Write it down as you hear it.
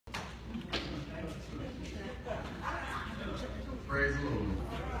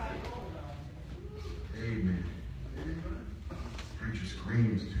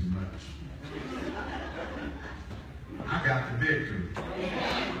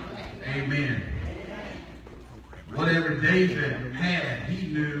Amen. Whatever David had, he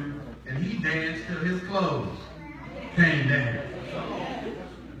knew, and he danced till his clothes came down.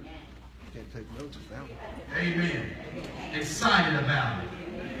 Can't take notes of that one. Amen. Excited about it.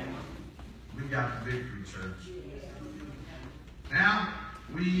 We got the victory, church. Now,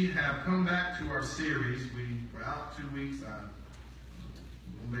 we have come back to our series. We were out 2 weeks on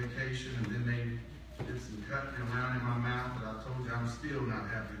vacation, and then they did some cutting around in my mouth, but I told you I'm still not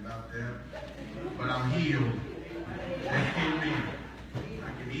happy about that. But I'm healed. Amen.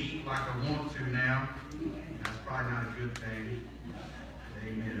 I can eat like I want to now. That's probably not a good thing.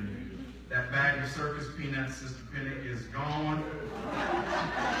 Amen. That bag of circus peanuts, Sister Penny, is gone.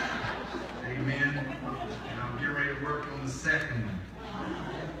 Amen. And I'm getting ready to work on the second one.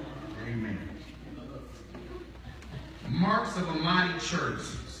 Amen. Marks of a Mighty Church,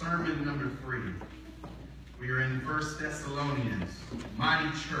 sermon number 3. We are in 1 Thessalonians. Mighty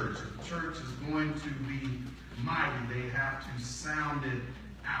church. If the church is going to be mighty, they have to sound it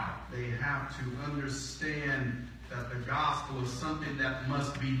out. They have to understand that the gospel is something that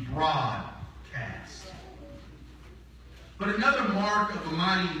must be broadcast. But another mark of a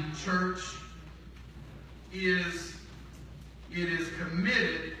mighty church is it is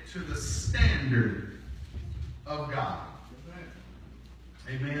committed to the standard of God.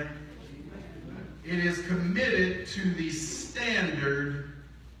 Amen. It is committed to the standard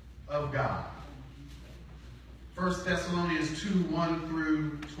of God. 1 Thessalonians 2, 1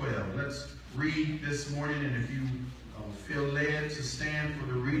 through 12. Let's read this morning, and if you feel led to stand for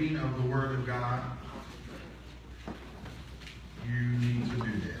the reading of the Word of God, you need to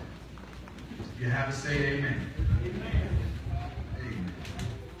do that. If you have it, say amen. Amen. Amen.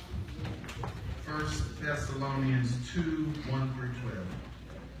 1 Thessalonians 2, 1 through 12.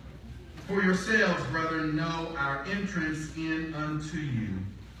 For yourselves, brethren, know our entrance in unto you,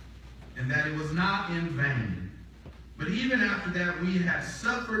 and that it was not in vain. But even after that we had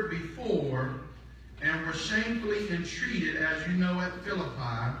suffered before, and were shamefully entreated, as you know, at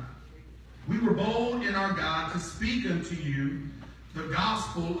Philippi, we were bold in our God to speak unto you the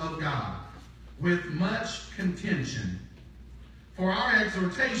gospel of God, with much contention. For our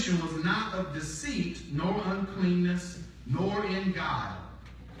exhortation was not of deceit, nor uncleanness, nor in guile.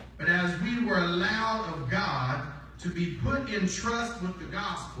 But as we were allowed of God to be put in trust with the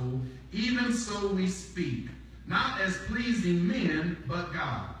gospel, even so we speak, not as pleasing men, but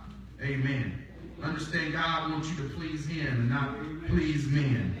God. Amen. Understand, God wants you to please him and not please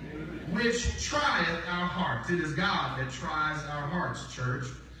men. Which trieth our hearts. It is God that tries our hearts, church.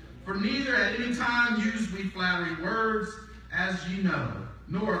 For neither at any time use we flattering words, as ye know,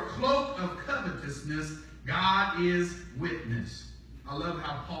 nor a cloak of covetousness. God is witness. I love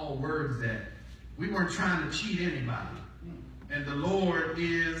how Paul words that. We weren't trying to cheat anybody. And the Lord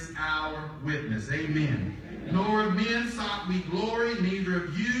is our witness. Amen. Nor of men sought we glory, neither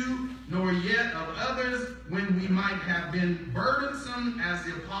of you, nor yet of others, when we might have been burdensome as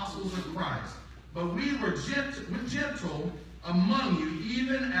the apostles of Christ. But we were gentle among you,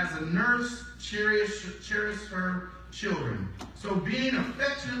 even as a nurse cherishes her children. So being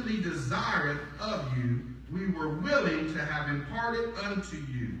affectionately desirous of you, we were willing to have imparted unto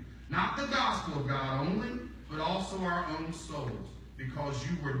you, not the gospel of God only, but also our own souls, because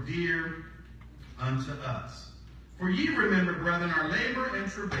you were dear unto us. For ye remember, brethren, our labor and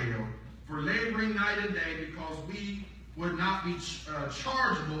travail, for laboring night and day, because we would not be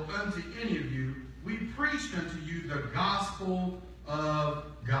chargeable unto any of you. We preached unto you the gospel of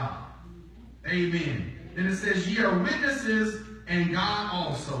God. Amen. Then it says, ye are witnesses, and God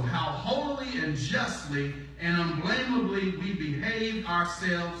also, how holily and justly and unblameably we behave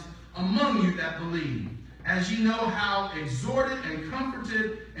ourselves among you that believe, as ye know how exhorted and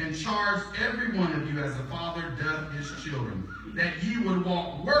comforted and charged every one of you as the Father doth his children, that ye would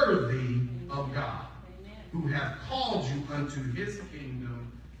walk worthy of God, who hath called you unto his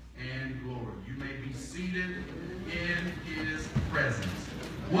kingdom and glory. You may be seated in his presence.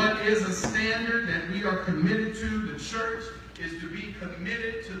 What is a standard that we are committed to? The church is to be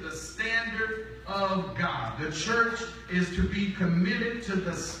committed to the standard of God. The church is to be committed to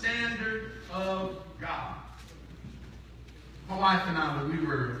the standard of God. My wife and I, when we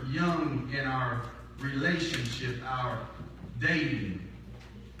were young in our relationship, our dating,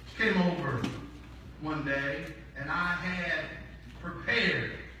 she came over one day and I had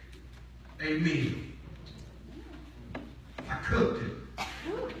prepared a meal. I cooked it.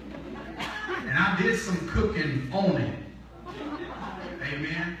 And I did some cooking on it.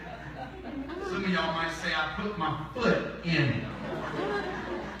 Amen. Some of y'all might say I put my foot in it.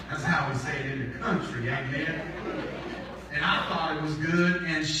 That's how we say it in the country. Amen. And I thought it was good,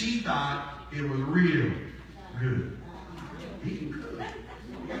 and and she thought it was real good. He can cook.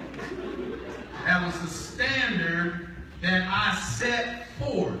 That was the standard that I set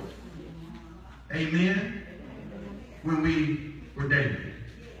forth. Amen. When we were dating.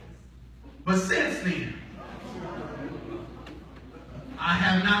 But since then, I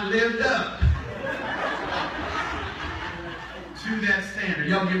have not lived up to that standard.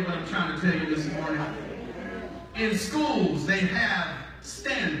 Y'all get what I'm trying to tell you this morning? In schools, they have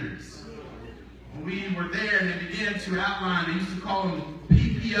standards. When we were there and they began to outline, they used to call them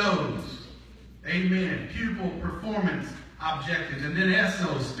PPOs. Amen. Pupil performance objectives. And then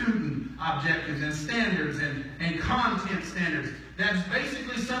SOs, student objectives and standards and content standards. That's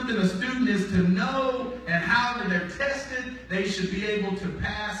basically something a student is to know, and however they're tested, they should be able to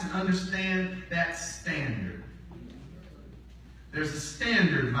pass and understand that standard. There's a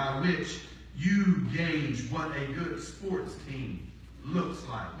standard by which you gauge what a good sports team looks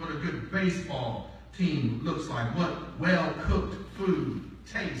like, what a good baseball team looks like, what well-cooked food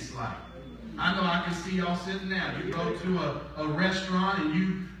tastes like. I know I can see y'all sitting there. You go to a restaurant and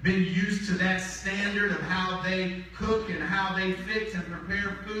you've been used to that standard of how they cook and how they fix and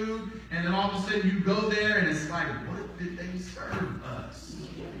prepare food, and then all of a sudden you go there and it's like, what did they serve us?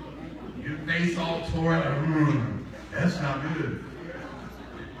 Your face all torn. That's not good.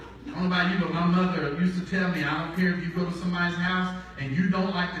 I don't know about you, but my mother used to tell me, I don't care if you go to somebody's house and you don't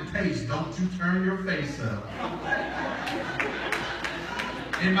like the taste, don't you turn your face up.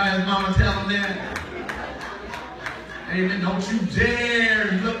 Anybody's mama tell them that? Amen. Don't you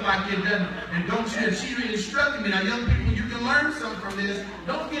dare look like it doesn't. And don't you, and she instructed me. Now, young people, you can learn something from this.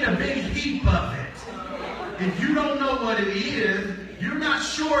 Don't get a big heap of it. If you don't know what it is, you're not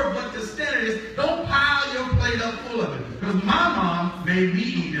sure of what the standard is, don't pile your plate up full of it. Because my mom made me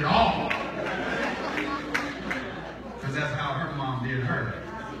eat it all. Because that's how her mom did her.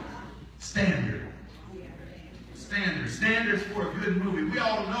 Standard. Standards for a good movie. We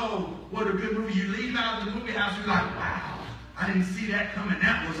all know what a good movie. You leave out of the movie house, you're like, wow, I didn't see that coming.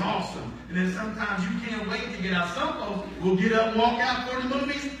 That was awesome. And then sometimes you can't wait to get out. Some folks will get up and walk out for the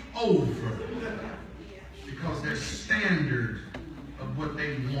movie's over. Because their standard of what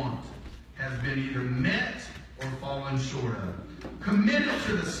they want has been either met or fallen short of. Committed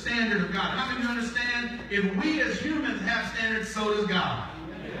to the standard of God. How many of you understand? If we as humans have standards, so does God.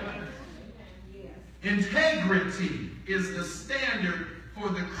 Integrity is the standard for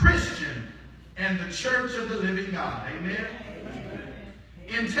the Christian and the church of the living God. Amen?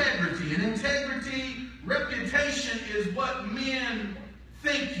 Integrity. And integrity, reputation is what men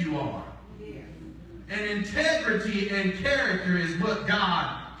think you are. And integrity and character is what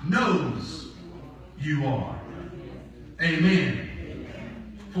God knows you are. Amen.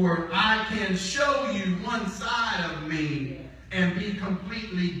 For I can show you one side of me and be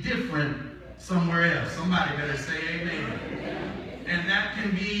completely different somewhere else. Somebody better say amen. And that can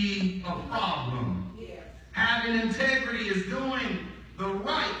be a problem. Having integrity is doing the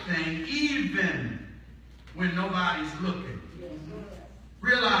right thing even when nobody's looking.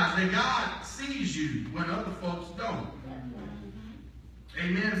 Realize that God sees you when other folks don't.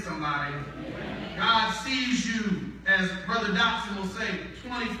 Amen, somebody. God sees you, as Brother Dobson will say,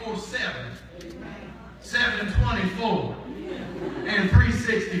 24/7, 7/24, and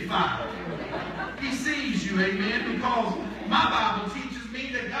 365. He sees you, amen, because my Bible teaches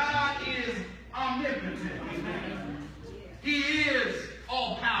me that God is omnipotent. He is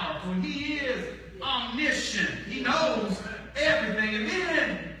all-powerful. He is omniscient. He knows everything. And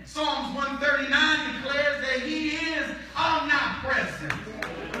then Psalms 139 declares that He is omnipresent.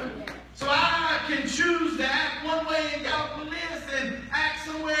 So I can choose to act one way in Gallipolis and act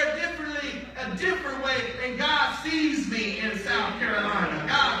somewhere differently, a different way, and God sees me in South Carolina.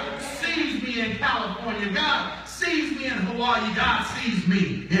 God sees me in California. God sees me in Hawaii. God sees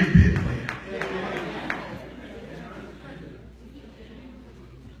me in Pittsburgh.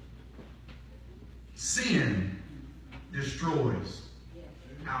 Sin destroys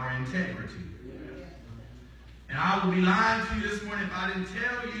our integrity. And I would be lying to you this morning if I didn't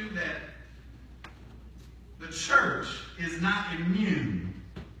tell you that the church is not immune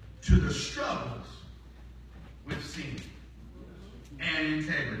to the struggles with sin and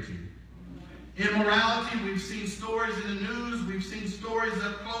integrity. Immorality, we've seen stories in the news, we've seen stories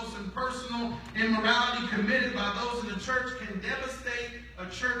up close and personal. Immorality committed by those in the church can devastate a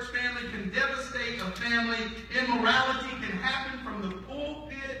church family, can devastate a family. Immorality can happen from the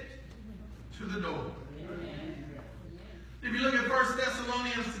pulpit to the door. If you look at 1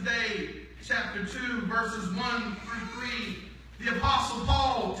 Thessalonians today, chapter 2, verses 1 through 3, the Apostle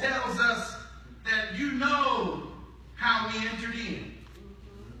Paul tells us that you know how we entered in.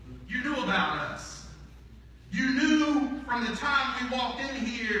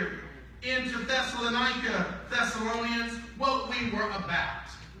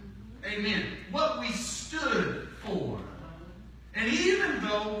 Amen. What we stood for. And even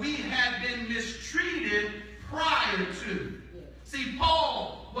though we had been mistreated prior to. See,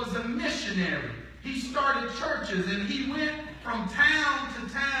 Paul was a missionary. He started churches and he went from town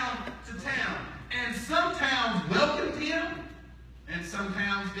to town to town. And some towns welcomed him and some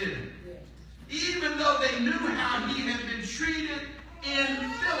towns didn't. Even though they knew how he had been treated in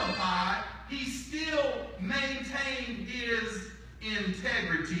Philippi, he still maintained his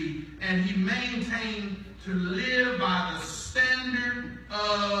integrity and he maintained to live by the standard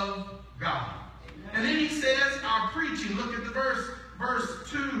of God. And then he says, our preaching, look at the verse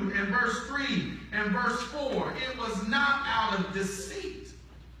 2 and verse 3 and verse 4. It was not out of deceit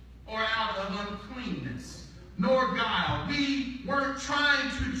or out of uncleanness, nor guile. We weren't trying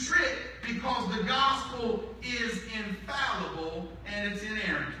to trick because the gospel is infallible and it's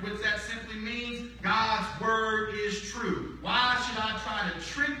inerrant, which that simply means God's word is true. Why should I try to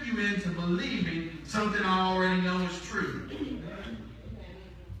trick you into believing something I already know is true?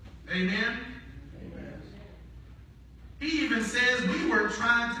 Amen? He even says we were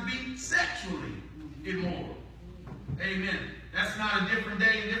trying to be sexually immoral. Amen. That's not a different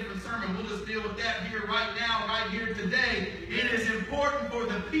day, a different sermon. We'll just deal with that here right now, right here today. It is important for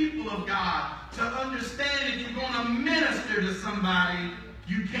the people of God to understand if you're going to minister to somebody,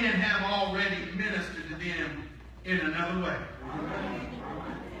 you can't have already ministered to them in another way.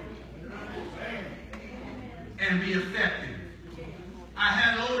 And be effective. I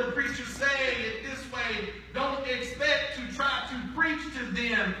had older preachers say it this way: don't expect to try to preach to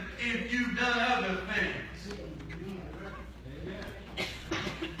them if you've done other things.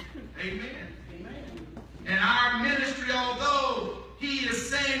 Amen. And our ministry, although he is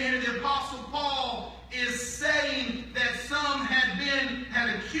saying here, the Apostle Paul is saying that some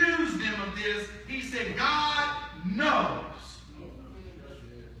had accused them of this, he said God knows.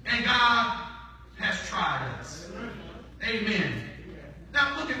 And God has tried us. Amen.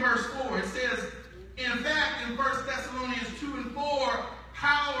 Now look at verse 4. It says, in fact, in 1 Thessalonians 2 and 4,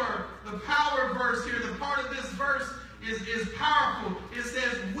 the power verse here, the part of this verse is powerful. It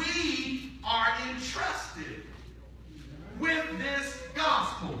says, we are entrusted with this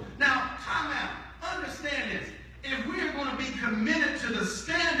gospel. Now, time out. Understand this. If we are going to be committed to the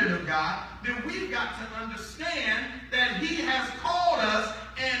standard of God, then we've got to understand that he has called us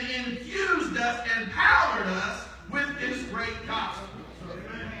and infused us, empowered us with this great gospel.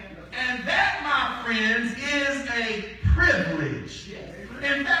 And that, my friends, is a privilege.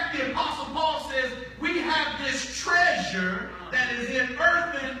 In fact, the Apostle Paul says we have this treasure that is in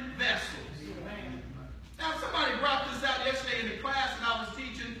earthen vessels. Now, somebody brought this out yesterday in the class that I was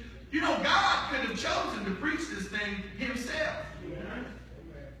teaching. You know, God could have chosen to preach this thing himself.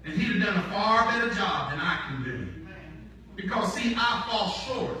 And he'd have done a far better job than I can do. Because, see, I fall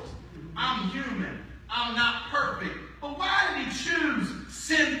short. I'm human. I'm not perfect. But why did he choose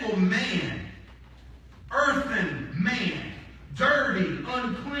sinful man, earthen man, dirty,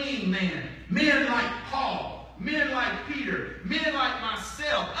 unclean man, men like Paul, men like Peter, men like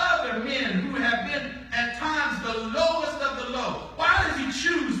myself, other men who have been at times the lowest of the low? Why does he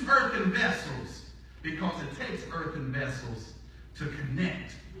choose earthen vessels? Because it takes earthen vessels to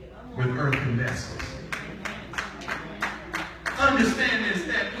connect with earthen vessels. Understand this,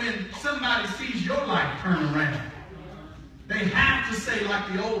 that when somebody sees your life turn around, they have to say,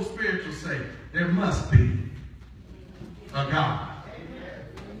 like the old spirituals say, there must be a God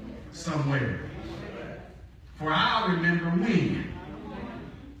somewhere. For I remember when,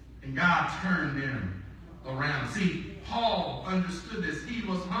 and God turned them around. See, Paul understood this. He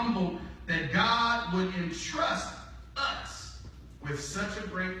was humbled that God would entrust us with such a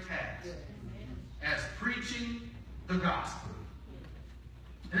great task as preaching the gospel.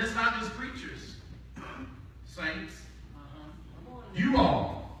 And it's not just preachers, saints. You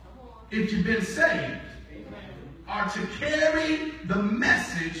all, if you've been saved, are to carry the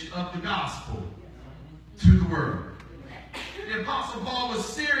message of the gospel to the world. The Apostle Paul was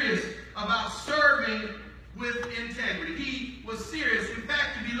serious about serving with integrity. He was serious. In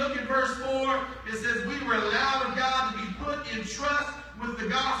fact, if you look at verse 4, it says, we were allowed of God to be put in trust with the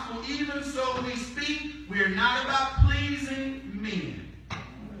gospel. Even so we speak. We are not about pleasing men,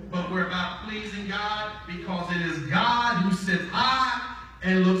 but we're about pleasing God, because it is God who sits high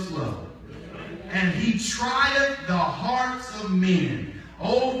and looks low. And he trieth the hearts of men.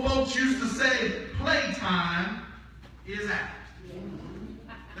 Old folks used to say, playtime is out.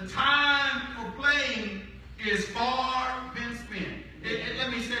 The time for playing is far been spent.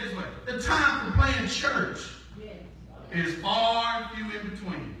 Let me say it this way. The time for playing church is far and few in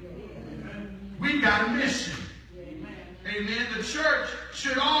between. We've got a mission. Amen. The church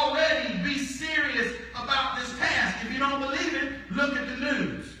should already be serious about this task. If you don't believe it, look at the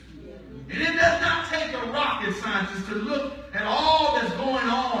news. And it does not take a rocket scientist to look at all that's going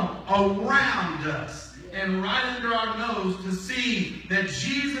on around us and right under our nose to see that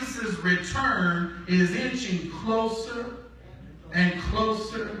Jesus' return is inching closer and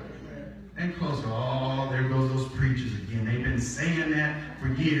closer and closer. Oh, there goes those preachers again. They've been saying that for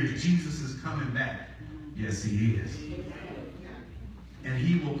years. Jesus is coming back. Yes, he is. And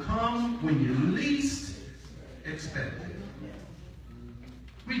he will come when you least expect it.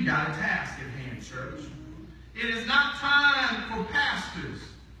 We've got a task at hand, church. It is not time for pastors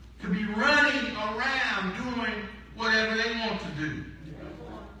to be running around doing whatever they want to do.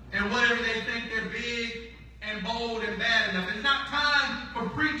 And whatever they think they're big and bold and bad enough. It's not time for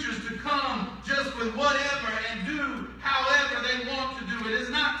preachers to come just with whatever and do however they want to do it.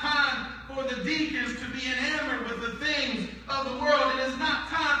 It's not time for the deacons to be enamored with the things of the world. It is not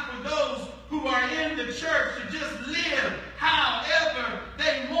time for those who are in the church to just live however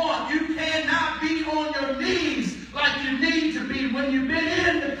they want. You cannot be on your knees like you need to be when you've been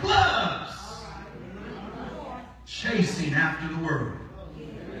in the clubs chasing after the world.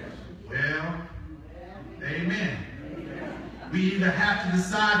 Well, amen. We either have to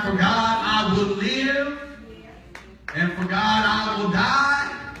decide, for God I will live, and for God I will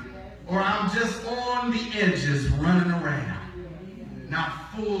die, or I'm just on the edges running around,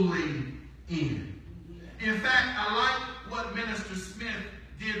 not fully in. In fact, I like what Minister Smith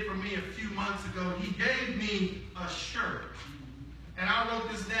did for me a few months ago. He gave me a shirt, and I wrote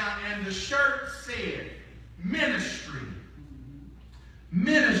this down, and the shirt said, ministry.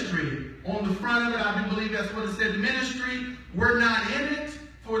 Ministry. On the front of it, I do believe that's what it said. Ministry, we're not in it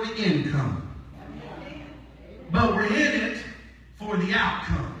for the income, but we're in it for the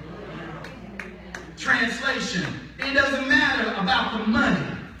outcome. Translation, it doesn't matter about the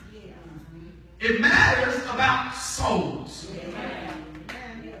money. It matters about souls.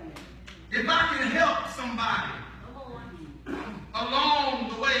 If I can help somebody along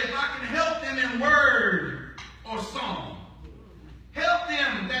the way, if I can help them in word or song, help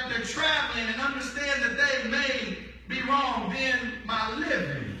them that they're traveling and understand that they may be wrong, then my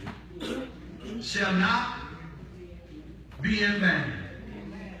living shall not be in vain.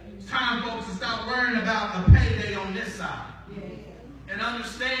 It's time, folks, to stop worrying about a payday on this side and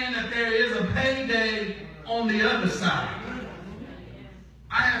understand that there is a payday on the other side.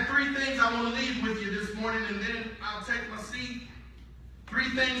 I have three things I want to leave with you this morning, and then I'll take my seat. Three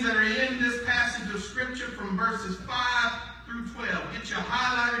things that are in this passage of Scripture from verses 5 through 12. Get your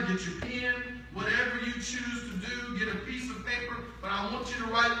highlighter, get your pen, whatever you choose to do, get a piece of paper, but I want you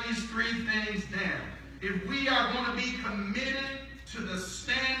to write these three things down. If we are going to be committed to the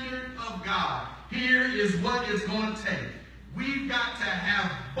standard of God, here is what it's going to take. We've got to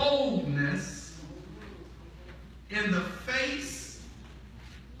have boldness in the face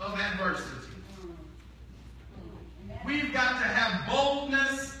of adversity. We've got to have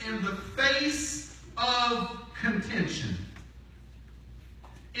boldness in the face of contention.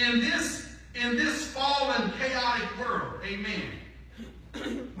 In this fallen, chaotic world, amen,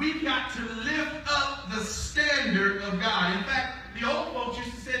 we've got to lift up the standard of God. In fact, the old folks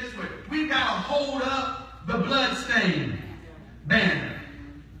used to say it this way: we've got to hold up the bloodstained banner.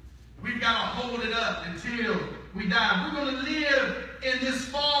 We've got to hold it up until we die. We're going to live in this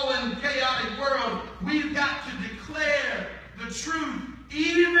fallen, chaotic world. We've got to declare the truth,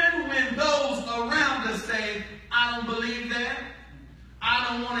 even when those around us say, I don't believe that. I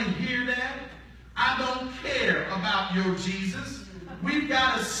don't want to hear that. I don't care about your Jesus. We've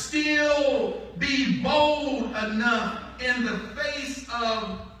got to still be bold enough in the face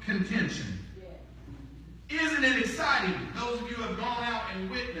of contention. Isn't it exciting, those of you who have gone out and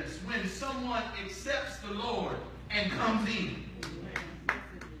witnessed, when someone accepts the Lord and comes in?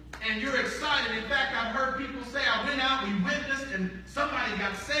 And you're excited. In fact, I've heard people say, I went out, we witnessed, and somebody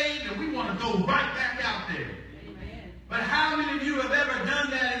got saved, and we want to go right back out there. Amen. But how many of you have ever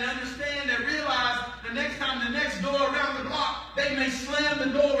done that and understand and realize the next time the next door around the block, they may slam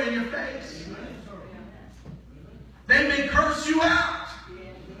the door in your face. They may curse you out.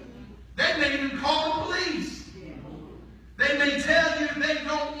 They may even call the police. They may tell you they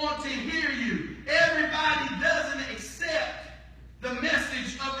don't want to hear you. Everybody doesn't accept the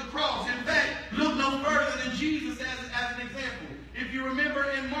message of the cross. In fact, look no further than Jesus as an example. If you remember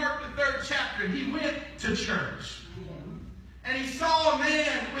in Mark, the 3rd chapter, he went to church. And he saw a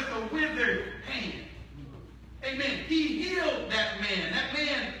man with a withered hand. Amen. He healed that man. That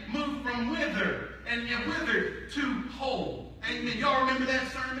man moved from withered and withered to whole. Amen. Y'all remember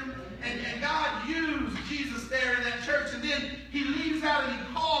that sermon? And God used Jesus there in that church. And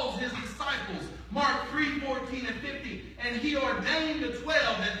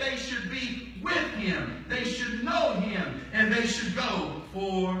him. They should know him, and they should go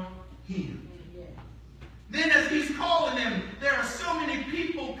for him. Then as he's calling them, there are so many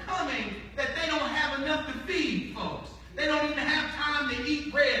people coming that they don't have enough to feed folks. They don't even have time to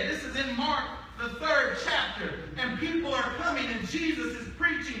eat bread. This is in Mark, the 3rd chapter. And people are coming, and Jesus is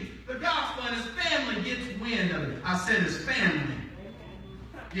preaching the gospel, and his family gets wind of it. I said his family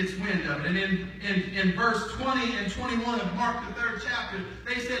gets wind of it. And in verse 20 and 21 of Mark, the 3rd chapter,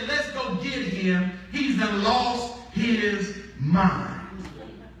 they said, let's go get him. He's done lost his mind.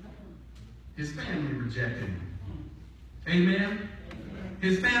 His family rejected him. Amen?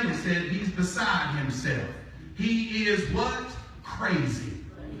 His family said he's beside himself. He is what? Crazy.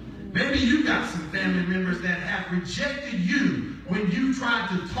 Maybe you got some family members that have rejected you when you tried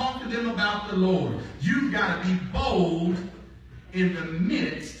to talk to them about the Lord. You've got to be bold in the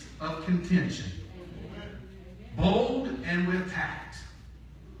midst of contention. Bold and with tact.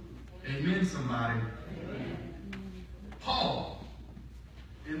 Amen, somebody. Paul,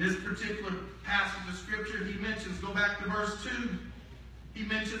 in this particular passage of Scripture, he mentions, go back to verse 2, he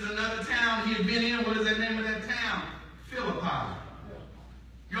mentions another town he had been in. What is the name of that town? Philippi.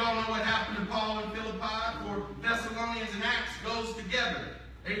 You all know what happened to Paul in Philippi? For Thessalonians and Acts goes together.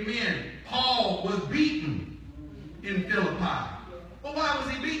 Amen. Paul was beaten in Philippi. Well, why was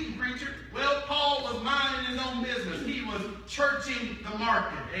he beaten, preacher? Well, Paul was minding his own business. He was churching the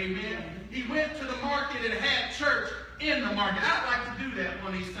market. Amen. He went to the market and had church in the market. I'd like to do that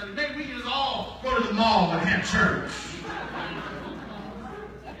one of these Sundays. Maybe we can just all go to the mall and have church.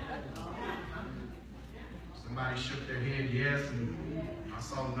 Somebody shook their head yes, and I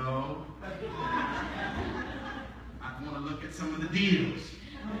saw no. I want to look at some of the deals.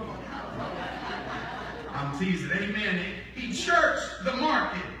 I'm teasing. Amen. He churched the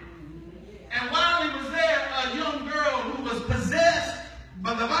market. And while he was there, a young girl who was possessed,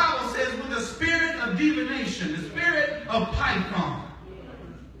 but the Bible says, with the spirit of divination, the spirit of Python,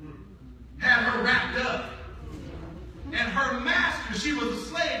 had her wrapped up. And her master, she was a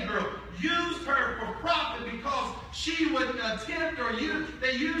slave girl, used her for profit because she would attempt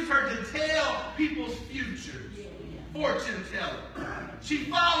they used her to tell people's futures. Fortune teller. She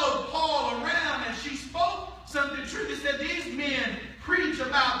followed Paul around and she spoke something true. She said, these men preach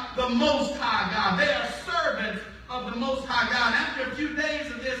about the Most High God. They are servants of the Most High God. And after a few days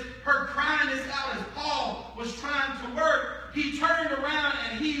of this, her crying this out as Paul was trying to work, he turned around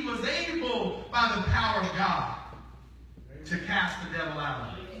and he was able, by the power of God, to cast the devil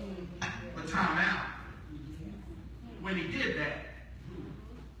out. But time out. When he did that,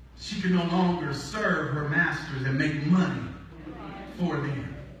 she could no longer serve her masters and make money for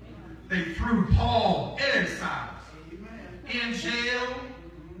them. They threw Paul and Silas in jail,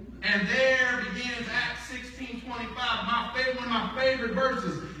 and there begins Acts 16:25, one of my favorite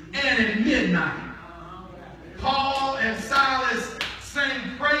verses. And at midnight, Paul and Silas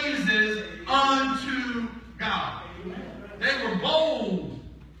sang praises unto God. They were bold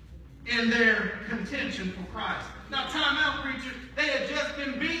in their contention for Christ. Now, time out, preacher. They had just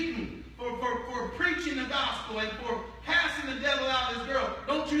been beaten for preaching the gospel and for casting the devil out of this girl.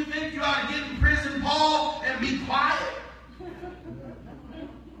 Don't you think you ought to get in prison, Paul, and be quiet?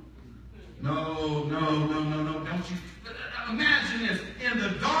 No. Don't you imagine this. In the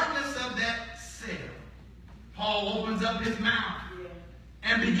darkness of that cell, Paul opens up his mouth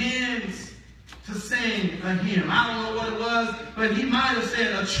and begins to sing a hymn. I don't know what it was, but he might have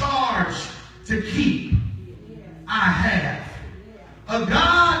said, a charge to keep I have, a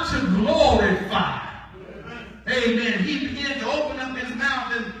God to glorify. Amen. He began to open up his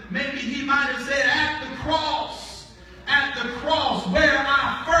mouth, and maybe he might have said, at the cross where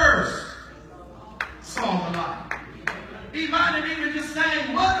I first saw the light. He might have even just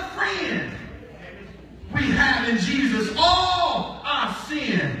sang, what a friend we have in Jesus, all our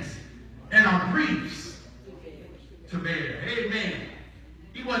sins and our griefs to bear. Amen.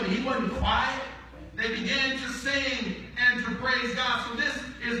 He wasn't quiet. They began to sing and to praise God. So this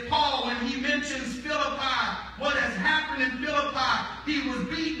is Paul when he mentions Philippi. What has happened in Philippi? He was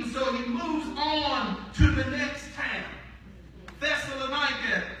beaten, so he moves on to the next town,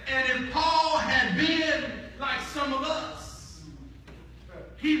 Thessalonica. And if Paul had been like some of us,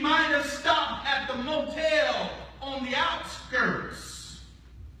 he might have stopped at the motel on the outskirts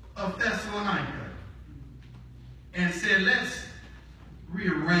of Thessalonica and said, let's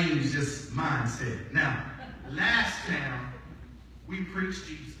rearrange this mindset. Now, last town, we preached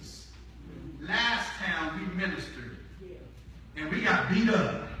Jesus. Last town, we ministered. And we got beat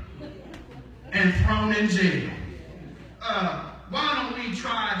up and thrown in jail. Why don't we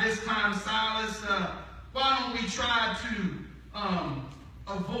try this time, Silas? Why don't we try to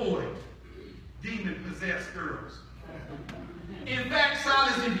avoid demon-possessed girls. In fact,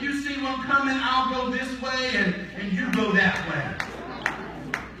 Silas, if you see one coming, I'll go this way and you go that way.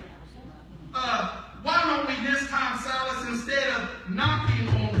 Why don't we this time, Silas, instead of knocking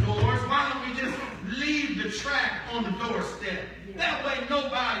on doors, why don't we just leave the track on the doorstep? That way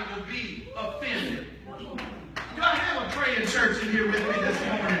nobody will be offended. Do I have a praying church in here with me this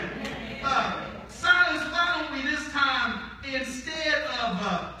morning? Silas, why don't we this time, instead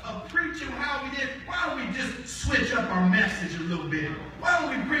of preaching how we did, why don't we just switch up our message a little bit? Why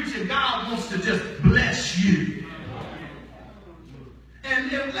don't we preach that God wants to just bless you?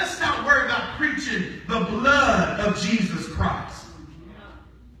 And let's not worry about preaching the blood of Jesus Christ.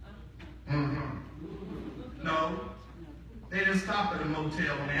 No. They didn't stop at a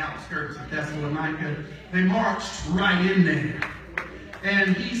motel on the outskirts of Thessalonica. They marched right in there.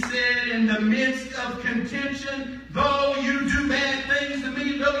 And he said, in the midst of contention, though you do bad things to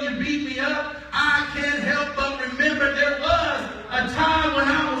me, though you beat me up, I can't help but remember there was a time when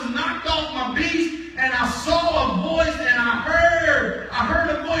I was knocked off my beast, and I saw a voice, and I heard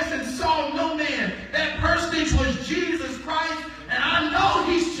a voice and saw no man. That personage was Jesus Christ, and I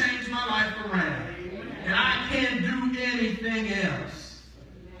know he's changed my life around. And I can't do anything else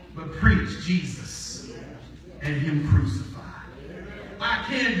but preach Jesus and him crucified. I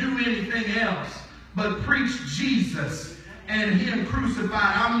can't do anything else but preach Jesus and him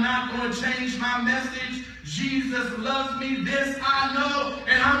crucified. I'm not going to change my message. Jesus loves me. This I know,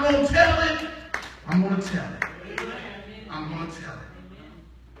 and I'm going to tell it. I'm going to tell it. I'm going to tell it.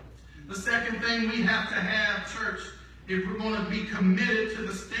 The second thing we have to have, church, if we're going to be committed to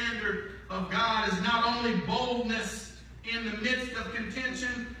the standard of God, is not only boldness in the midst of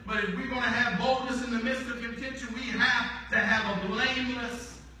contention, but if we're going to have boldness in the midst of contention, we have to have a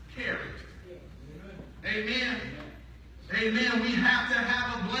blameless character. Amen. Amen. We have to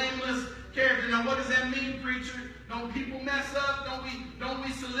have a blameless character. Now, what does that mean, preacher? Don't people mess up? Don't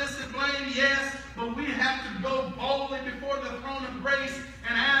we solicit blame? Yes, but we have to go boldly before the throne of grace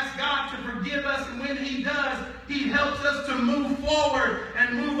and ask God to forgive us. And when he does, he helps us to move forward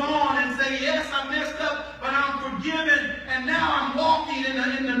and move on and say, yes, I messed up, but I'm forgiven, and now I'm walking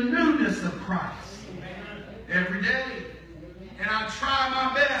in the newness of Christ every day. And I try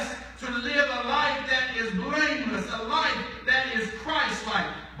my best to live a life that is blameless, a life that is Christ-like.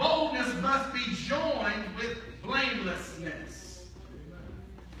 Boldness must be joined with blamelessness.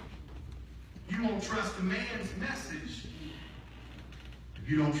 You won't trust a man's message if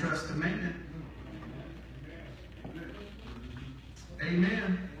you don't trust a man.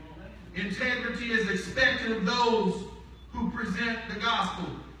 Amen. Integrity is expected of those who present the gospel.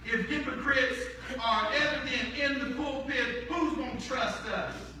 If hypocrites are evident in the pulpit, who's going to trust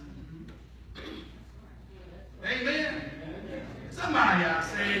us? Amen. Somebody ought to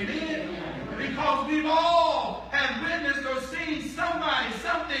say amen. Because we've all have witnessed or seen somebody,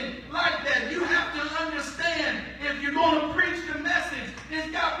 something like that. You have to understand, if you're going to preach the message,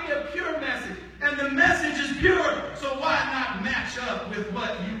 it's got to be a pure message. And the message is pure, so why not match up with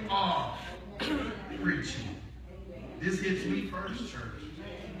what you are preaching? This hits me first, church.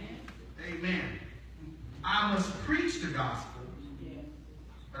 Amen. I must preach the gospel,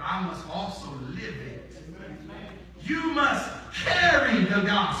 but I must also live it. You must carry the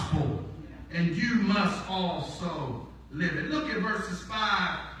gospel, and you must also live it. Look at verses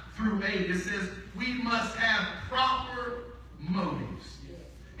 5 through 8. It says, we must have proper motives.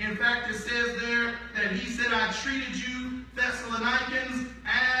 In fact, it says there that he said, I treated you, Thessalonians,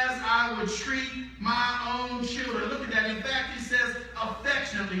 as I would treat my own children. Look at that. In fact, he says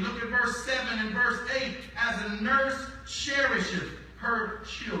affectionately. Look at verse 7 and verse 8. As a nurse cherisheth her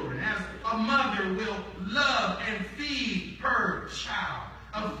children, as a mother will love and feed her child.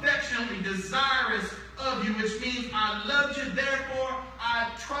 Affectionately desirous of you, which means I loved you, therefore I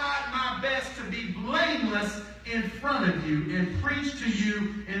tried my best to be blameless in front of you and preach to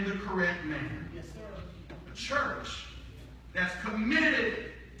you in the correct manner. Yes, sir. A church that's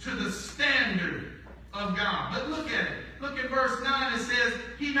committed to the standard of God. But look at it. Look at verse 9. It says,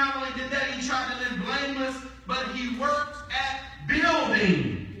 he not only did that, he tried to live blameless, but he worked at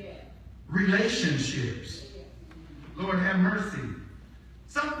building relationships. Lord have mercy.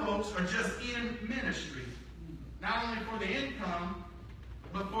 Some folks are just in ministry, not only for the income,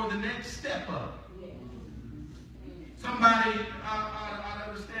 but for the next step up. Somebody, I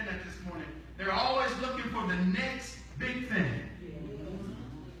understand that this morning. They're always looking for the next big thing.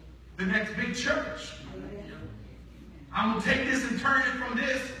 The next big church. I'm going to take this and turn it from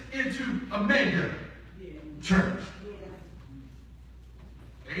this into a mega church.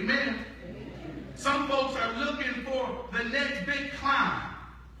 Amen. Some folks are looking for the next big climb.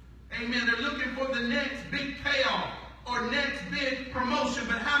 Amen. They're looking for the next big payoff or next big promotion.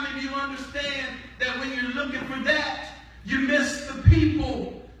 But how many of you understand that when you're looking for that, you miss the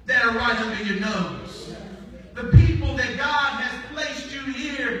people that are right under your nose? The people that God has placed you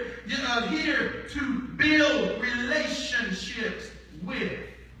here to build relationships with.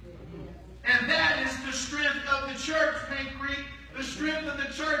 And that is the strength of the church, Paint Creek. The strength of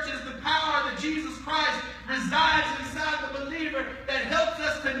the church is the power that Jesus Christ resides inside the believer that helps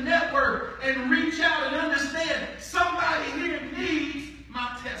us to network and reach out and understand somebody here needs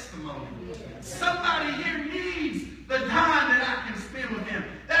my testimony. Somebody here needs the time that I can spend with him.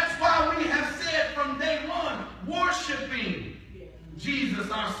 That's why we have said from day one, worshiping Jesus,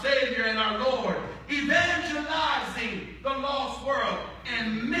 our Savior and our Lord, evangelizing the lost world,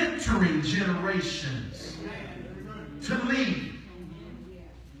 and mentoring generations to lead.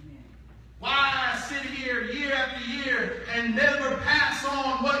 Why I sit here year after year and never pass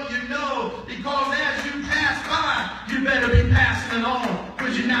on what you know? Because as you pass by, you better be passing it on,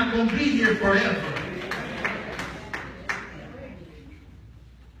 because you're not going to be here forever.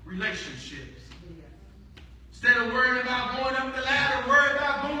 Relationships. Instead of worrying about going up the ladder, worry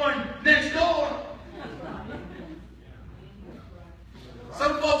about going next door.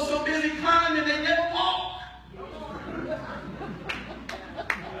 Some folks so busy climbing they never walk.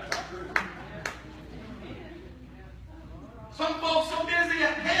 Some folks so busy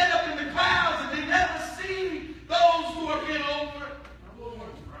head up in the clouds and they never see those who are bent over,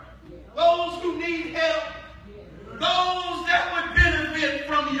 those who need help, those that would benefit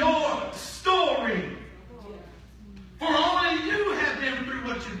from your story. For only you have been through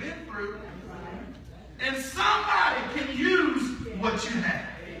what you've been through. And somebody can use what you have.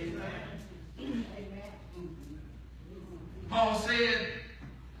 Paul said,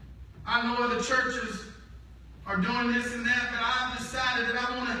 I know other churches are doing this and that, but I've decided that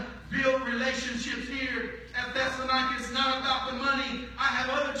I want to build relationships here at Thessalonians. It's not about the money. I have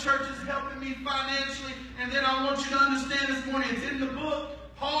other churches helping me financially. And then I want you to understand this morning, it's in the book,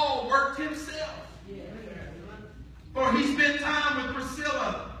 Paul worked himself. For he spent time with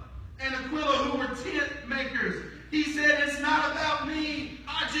Priscilla and Aquila, who were tent makers. He said, it's not about me.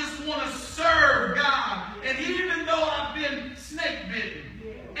 I just want to serve God. And even though I've been snake bitten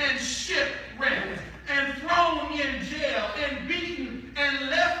and shipwrecked and thrown in jail and beaten and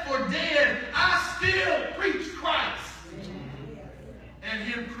left for dead, I still preach Christ and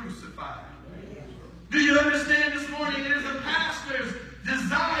him crucified. Do you understand this morning? It is a pastor's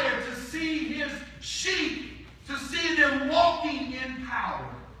desire to see his sheep, to see them walking in power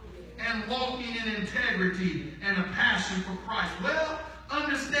and walking in integrity and a passion for Christ. Well,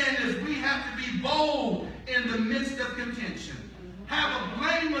 understand this. We have to be bold in the midst of contention. Have a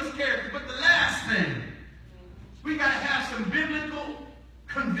blameless character. But the last thing, we got to have some biblical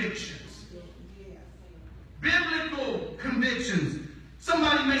convictions. Biblical convictions.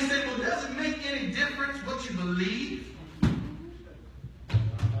 Somebody may say, well, does it make any difference what you believe?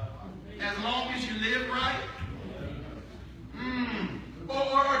 As long as you live right?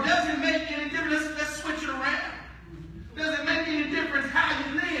 Or does it make any difference? Let's switch it around. Does it make any difference how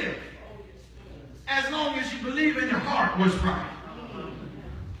you live? As long as you believe in your heart what's right.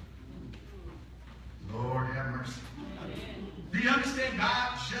 Lord have mercy. Do you understand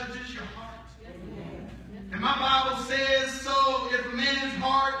God judges your heart? And my Bible says, so if a man's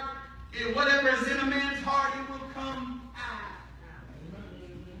heart, whatever is in a man's heart, it will come out.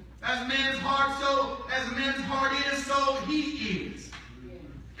 As a man's heart, so as a man's heart is, so he is.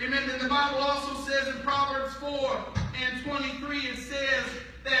 Amen. And the Bible also says in Proverbs 4:23, it says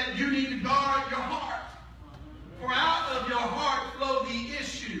that you need to guard your heart. For out of your heart flow the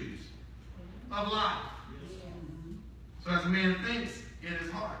issues of life. So as a man thinks in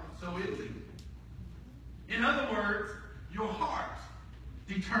his heart, so is he. In other words, your heart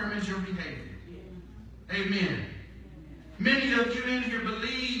determines your behavior. Amen. Many of you in here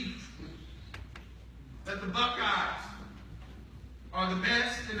believe that the Buckeyes are the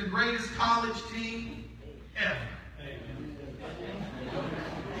best and the greatest college team ever.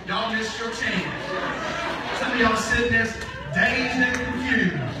 Y'all missed your chance. Some of y'all sitting there dazed and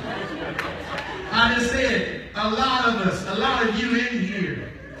confused. I just said, a lot of us, a lot of you in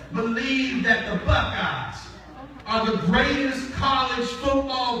here, believe that the Buckeyes are the greatest college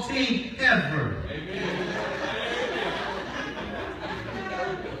football team ever.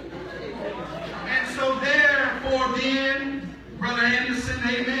 And so therefore then, Brother Anderson,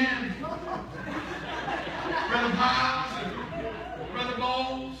 amen. Brother Hobbs, Brother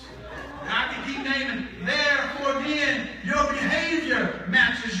Bowles, I can keep naming. Therefore then, your behavior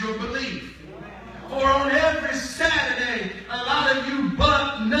matches your belief. For on every Saturday, a lot of you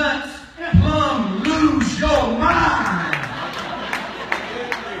buck nuts, plumb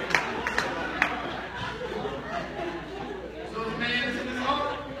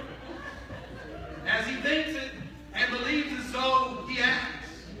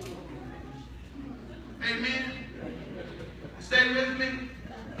Amen. Stay with me.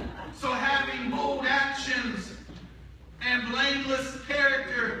 So having bold actions and blameless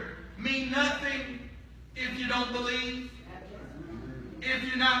character mean nothing if you don't believe. If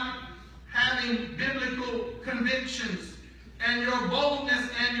you're not having biblical convictions, and your boldness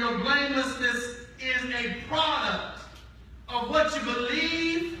and your blamelessness is a product of what you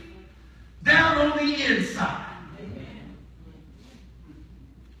believe down on the inside.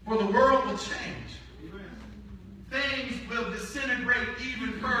 For the world will change. Things will disintegrate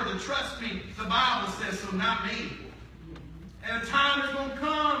even further. Trust me, the Bible says so, not me. And a time is going to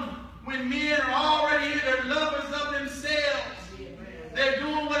come when men are already they're lovers of themselves. They're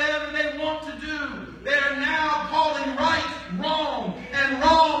doing whatever they want to do. They're now calling right wrong and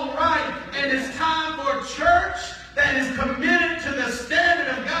wrong right. And it's time for a church that is committed to the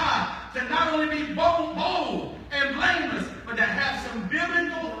standard of God to not only be bold and blameless, but to have some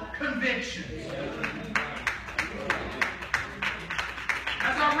biblical convictions.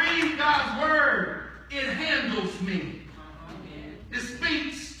 As I read God's word, it handles me. It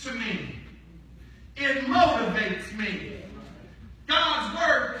speaks to me. It motivates me. God's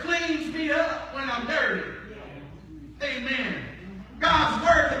word cleans me up when I'm dirty. Amen. God's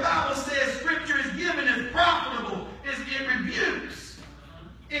word, the Bible says, Scripture is given as profitable. It rebukes.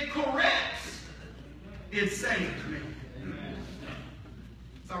 It corrects. It saves me.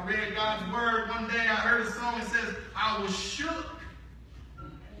 So I read God's word one day. I heard a song that says, I was shook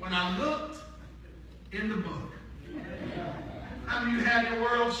when I looked in the book. How many of you had your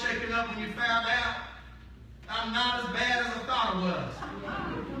world shaken up when you found out I'm not as bad as I thought I was?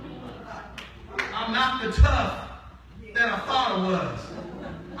 I'm not the tough that I thought I was.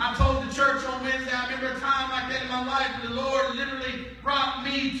 I told the church on Wednesday, I remember a time like that in my life, and the Lord literally brought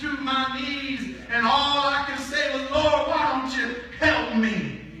me to my knees, and all I could say was, Lord, why don't you help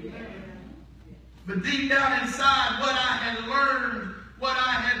me? But deep down inside, what I had learned, what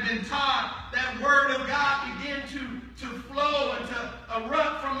I had been taught, that word of God began to flow and to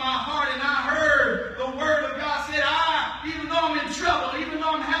erupt from my heart. And I heard the word of God said, even though I'm in trouble, even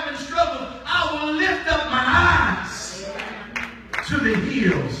though I'm having struggle, I will lift up my eyes to the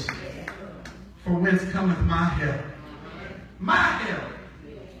hills, for whence cometh my help. My help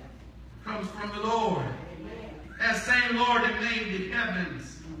comes from the Lord. That same Lord that made the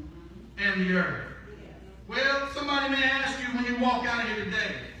heavens and the earth. Well, somebody may ask you when you walk out of here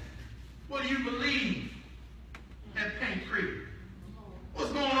today, what do you believe at Paint Creek?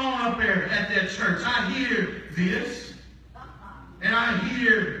 What's going on up there at that church? I hear this, and I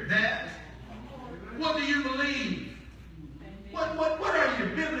hear that. What do you believe? What are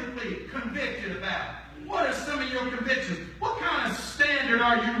you biblically convicted about? What are some of your convictions? What kind of standard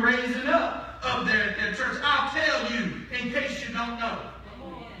are you raising up there at that church? I'll tell you in case you don't know.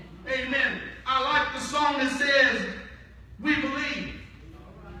 Amen. I like the song that says, we believe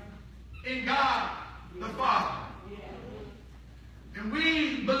in God the Father. And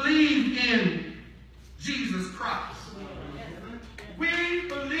we believe in Jesus Christ. We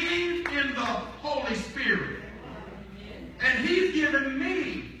believe in the Holy Spirit. And He's given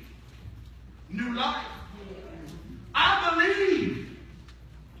me new life. I believe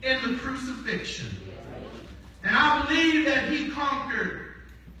in the crucifixion. And I believe that He conquered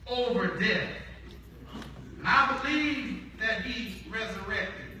over death. And I believe that He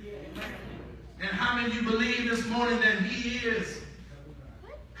resurrected. And how many of you believe this morning that He is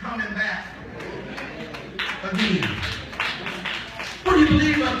coming back again? What do you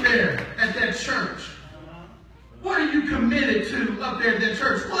believe up there at that church? What are you committed to up there at that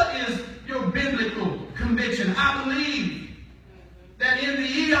church? What is your biblical conviction? I believe that in the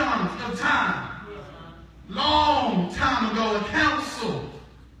eons of time, long time ago, a council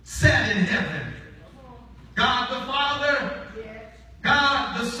sat in heaven. God the Father,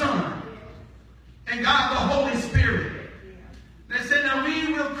 God the Son, and God the Holy Spirit. They said, now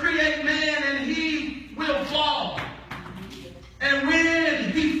we will create man and he will fall. And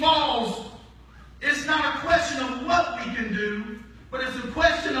when he falls, it's not a question of what we can do, but it's a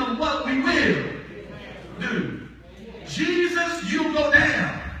question of what we will do. Jesus, you go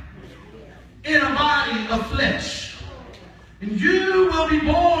down in a body of flesh. And you will be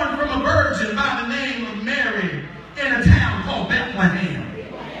born from a virgin by the name of Mary in a town called Bethlehem.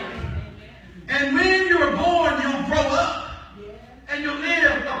 And when you're born, you'll grow up and you'll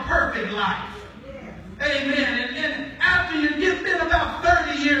live a perfect life. Amen. And after you get been about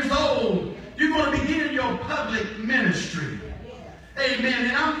 30 years old, you're going to begin your public ministry. Amen.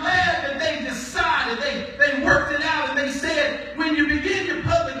 And I'm glad that they decided, they worked it out, and they said, when you begin your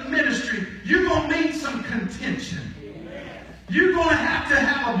public ministry, you're going to meet some contention. You're going to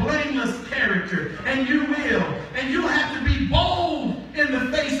have a blameless character. And and you will. And you'll have to be bold in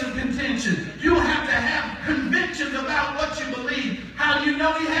the face of contention. You'll have to have convictions about what you believe. How do you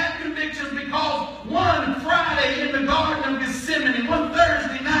know he had convictions? Because one Friday in the Garden of Gethsemane, one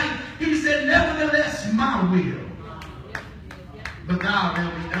Thursday night, he said, nevertheless, my will, but thy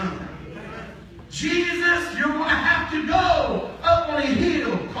will be done. Jesus, you're going to have to go up on a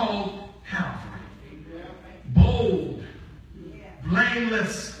hill called Calvary. Bold,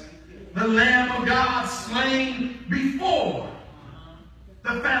 blameless, the Lamb of God slain before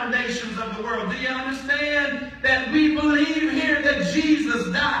the foundations of the world. Do you understand that we believe here that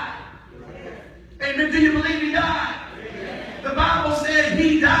Jesus died? Amen. Do you believe he died? The Bible said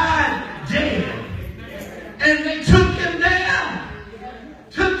he died dead. And they took him down.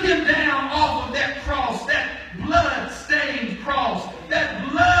 Took him down off of that cross, that blood-stained cross, that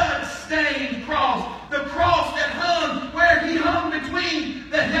blood-stained cross, the cross that hung where he hung between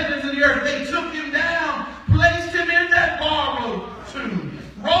the heavens and the earth. They took him down, placed him in that borrowed tomb,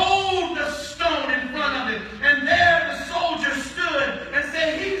 rolled the stone in front of it, and there the soldier stood and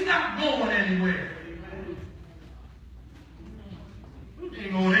said, he's not going anywhere. He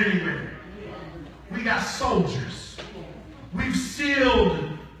ain't going anywhere. We got soldiers. We've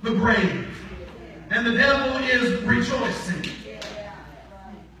sealed the grave. And the devil is rejoicing.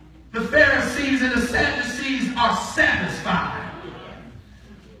 The Pharisees and the Sadducees are satisfied.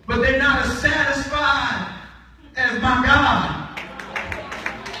 But they're not as satisfied as my God.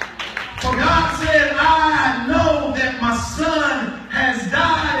 For God said, I know that my son has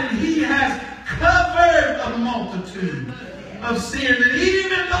died and he has covered a multitude of sin. And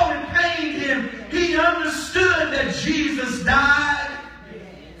even though it pained him, he understood that Jesus died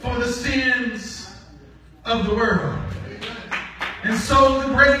for the sins of the world. And so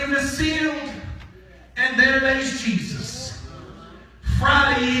the grave is sealed, and there lays Jesus.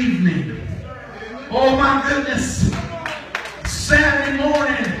 Friday evening. Oh my goodness. Saturday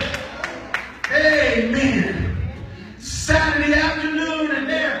morning. Amen. Saturday afternoon, and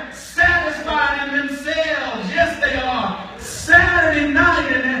they're satisfied in themselves. Yes, they are. Saturday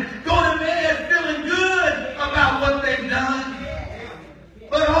night, and then go to bed feeling good about what they've done.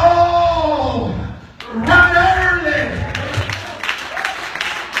 But oh, right early,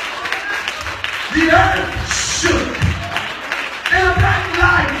 the earth shook, and a bright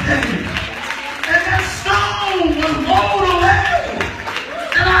light came, and that stone was rolled away.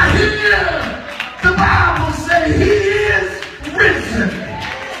 And I hear the Bible say, he is risen.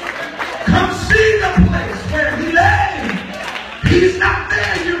 Come see the place where he lay. He's not there.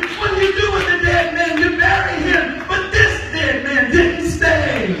 What do you do with the dead man? You bury him. But this dead man didn't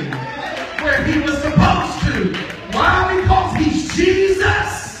stay where he was supposed to. Why? Because he's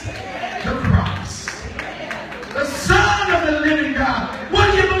Jesus the Christ, the Son of the living God.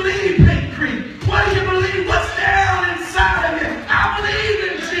 What do you believe, Pink Creek? What do you believe? What's down inside of you? I believe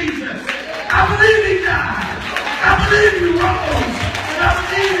in Jesus. I believe he died. I believe he rose. I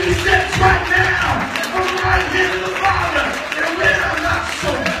believe he sits right now on the right hand of the Father. And when I'm not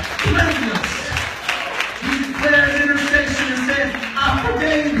so blameless, he declared intercession and said, I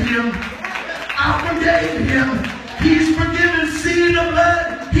forgave him. I forgave him. He's forgiven, seen the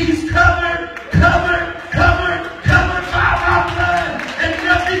blood. He's covered by my blood. And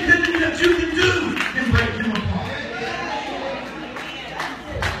nothing that you can do can break him apart.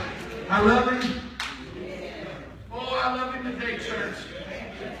 I love him. Oh, I love him today, church.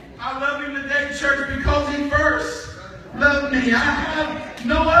 I love him today, church, because he first loved me. I have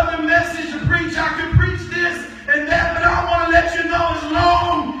no other message to preach. I could preach this and that, but I want to let you know, as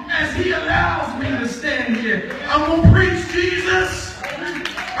long as he allows me to stand here, I'm going to preach Jesus.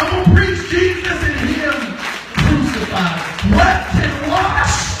 I'm going to preach Jesus and him crucified. What can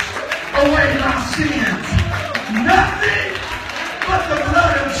wash away my sins? Nothing but the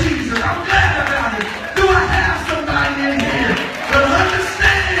blood of Jesus. I'm glad about it. Do I have somebody in here that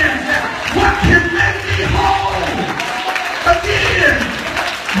understands that what can make me whole again?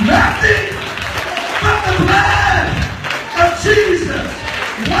 Nothing but the blood of Jesus.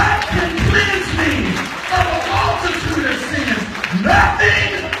 What can cleanse me of a multitude of sins?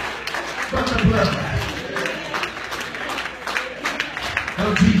 Nothing but the blood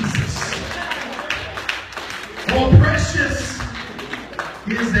of Jesus. Oh, precious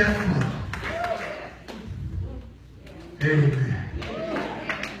is that blood. Amen.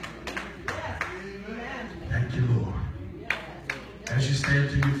 Thank you, Lord. As you stand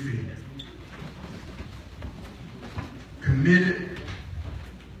to your feet, committed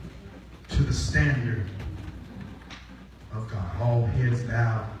to the standard of God, all heads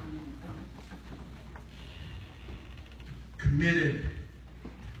bowed, committed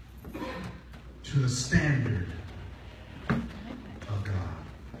to the standard of God.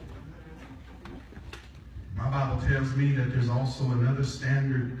 My Bible tells me that there's also another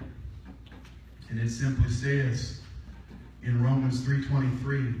standard, and it simply says in Romans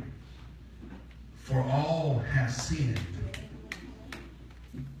 3:23, for all have sinned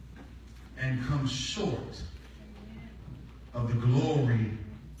and come short of the glory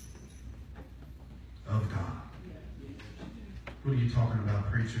of God. What are you talking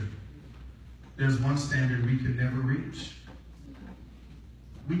about, preacher? There's one standard we could never reach.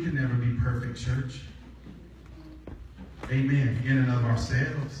 We can never be perfect, church. Amen. In and of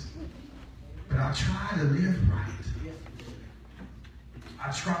ourselves. But I try to live right.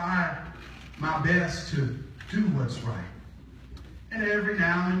 I try my best to do what's right. And every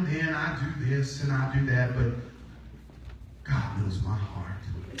now and then I do this and I do that, but God knows my heart.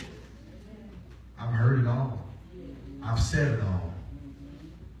 I've heard it all. I've said it all.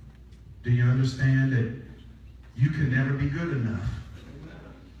 Do you understand that you can never be good enough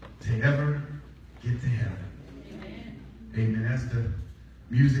to ever get to heaven? Amen. As the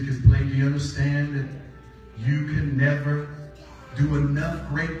music is played, do you understand that you can never do enough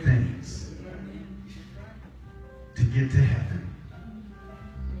great things to get to heaven?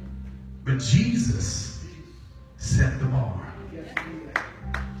 But Jesus set the bar.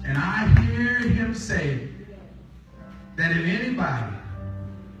 And I hear him say that if anybody,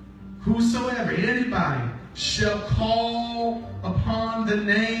 whosoever, anybody shall call upon the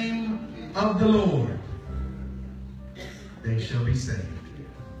name of the Lord, they shall be saved.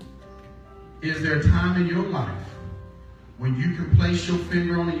 Is there a time in your life when you can place your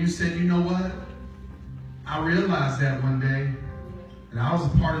finger on it? You said, you know what? I realized that one day, and I was a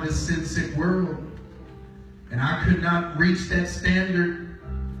part of this sin-sick world, and I could not reach that standard,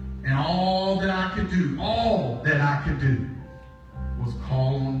 and all that I could do was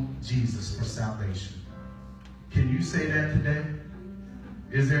call on Jesus for salvation. Can you say that today?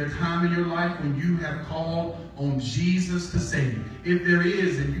 Is there a time in your life when you have called on Jesus to save you? If there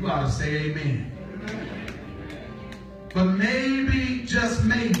is, then you ought to say amen. But maybe, just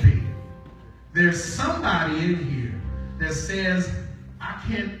maybe, there's somebody in here that says, I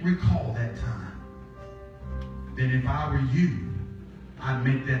can't recall that time. Then if I were you, I'd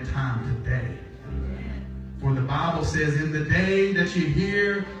make that time today. For the Bible says, in the day that you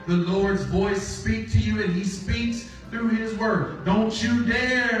hear the Lord's voice speak to you, and he speaks through his word, don't you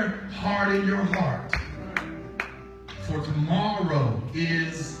dare harden your heart. For tomorrow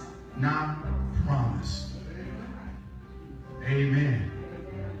is not promised. Amen.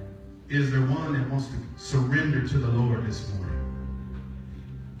 Is there one that wants to surrender to the Lord this morning?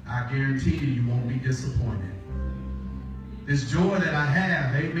 I guarantee you won't be disappointed. This joy that I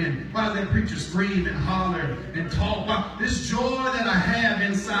have, amen. Why does that preacher scream and holler and talk? Why? This joy that I have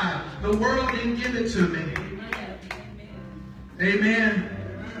inside, the world didn't give it to me. Amen.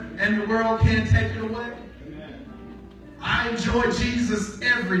 And the world can't take it away. I enjoy Jesus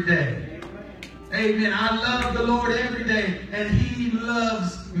every day. Amen. I love the Lord every day, and he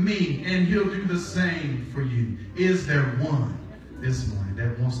loves me, and he'll do the same for you. Is there one this morning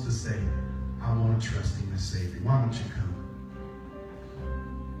that wants to say, I want to trust him as Savior? Why don't you come?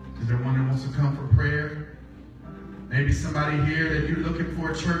 Is there one that wants to come for prayer? Maybe somebody here that you're looking for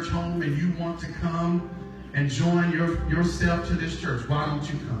a church home and you want to come and join yourself to this church. Why don't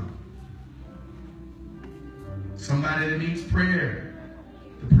you come? Somebody that needs prayer.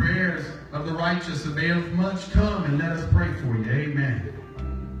 The prayers of the righteous avail much. Come and let us pray for you. Amen.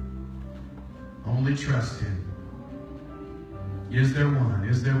 Only trust him. Is there one?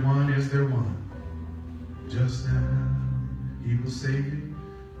 Is there one? Is there one? Just now he will save you.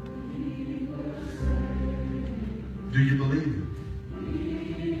 Do you believe it?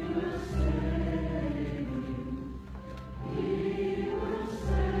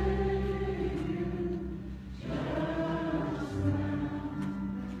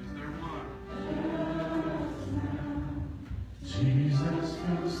 Jesus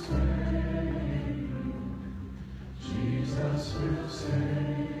will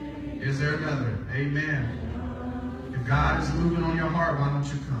save. Is there another? Amen. If God is moving on your heart, why don't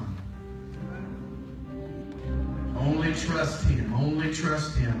you come? Only trust him. Only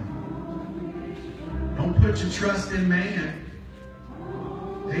trust him. Don't put your trust in man.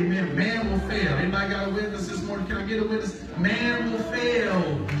 Amen. Man will fail. Anybody got a witness this morning? Can I get a witness? Man will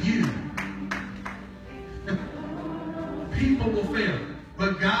fail you. People will fail.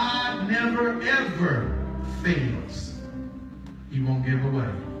 But God never, ever fails. He won't give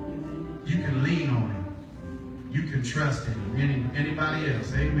away. You can lean on him. You can trust him. Anybody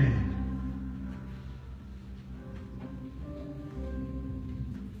else? Amen.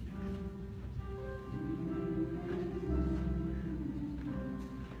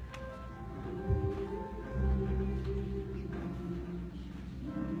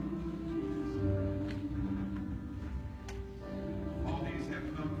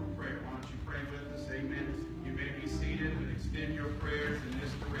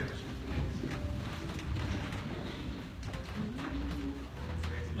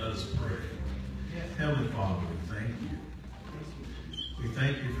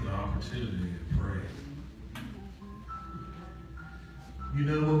 thank you for the opportunity to pray. You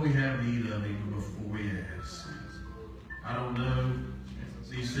know what we have need of even before we ask. I don't know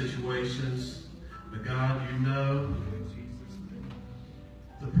these situations, but God, you know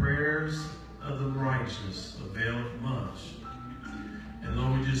the prayers of the righteous availeth much. And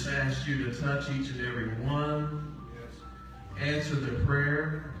Lord, we just ask you to touch each and every one. Answer the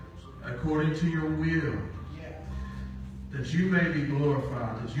prayer according to your will. That you may be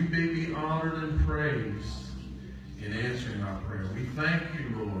glorified, that you may be honored and praised in answering our prayer. We thank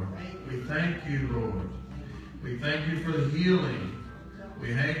you, Lord. We thank you, Lord. We thank you for the healing.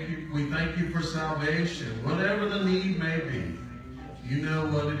 We thank you for salvation. Whatever the need may be, you know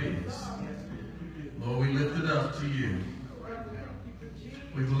what it is. Lord, we lift it up to you.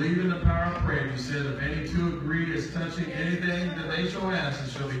 We believe in the power of prayer. You said, if any two agree as touching anything that they shall ask, it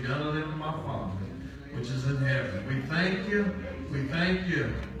shall be done unto them, my Father, which is in heaven. We thank you. We thank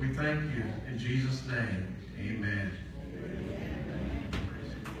you. We thank you. In Jesus' name, amen.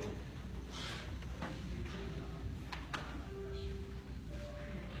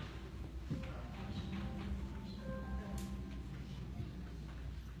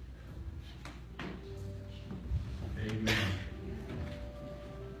 Amen.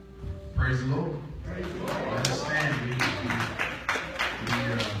 Praise the Lord. Praise the Lord. Let us stand. We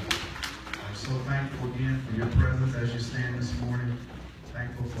are so thankful again for your presence as you stand this morning.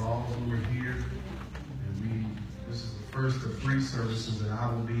 Thankful for all who are here. And this is the first of 3 services that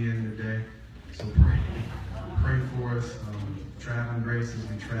I will be in today. So pray for us. Traveling grace as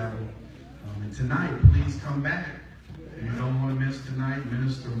we travel. And tonight, please come back. You don't want to miss tonight.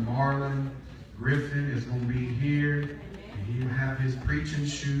 Minister Marlon Griffin is going to be here, and he'll have his preaching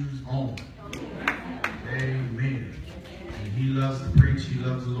shoes on. Amen. And he loves to preach. He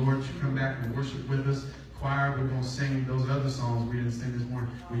loves the Lord. You come back and worship with us. Choir, we're going to sing those other songs we didn't sing this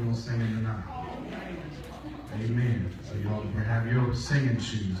morning. We're going to sing them tonight. Amen. So y'all can have your singing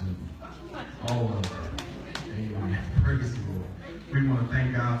shoes on. All of them. Amen. Praise the Lord. We want to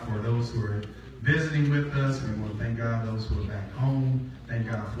thank God for those who are visiting with us. We want to thank God those who are back home. Thank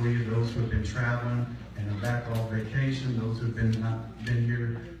God for you, those who have been traveling and are back off vacation, those who have not been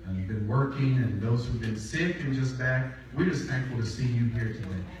here and been working, and those who have been sick and just back. We're just thankful to see you here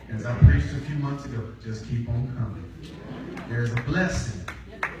today. As I preached a few months ago, just keep on coming. There's a blessing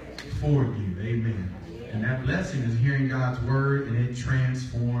for you. Amen. And that blessing is hearing God's word, and it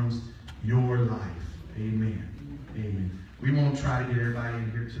transforms your life. Amen. Amen. We won't try to get everybody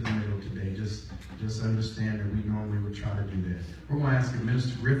in here to the middle today. Just understand that we normally would try to do that. We're going to ask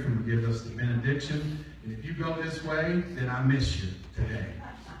Minister Griffin to give us the benediction. And if you go this way, then I miss you today.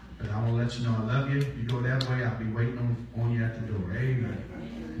 But I want to let you know I love you. If you go that way, I'll be waiting on you at the door. Amen.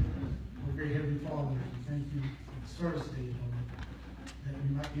 Oh, great Heavenly Father, we thank you for the service today, Lord, that we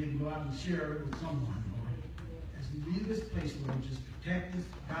might be able to go out and share it with someone, Lord. As we leave this place, Lord, just protect us,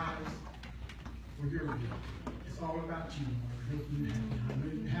 guide us for your will. It's all about you, Lord. Make you happy. I know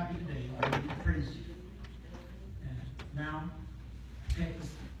you're happy today, Lord. We praise you. And now, protect us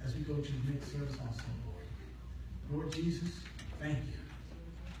as we go to the next service also, Lord. Lord Jesus, thank you.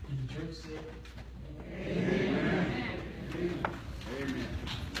 And the church said, amen. Amen. Amen.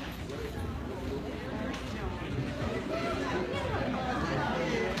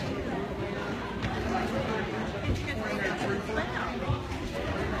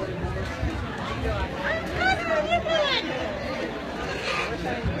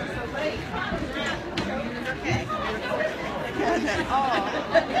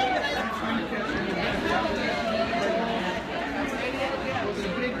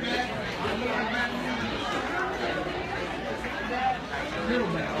 Little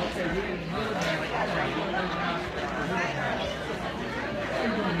man, okay,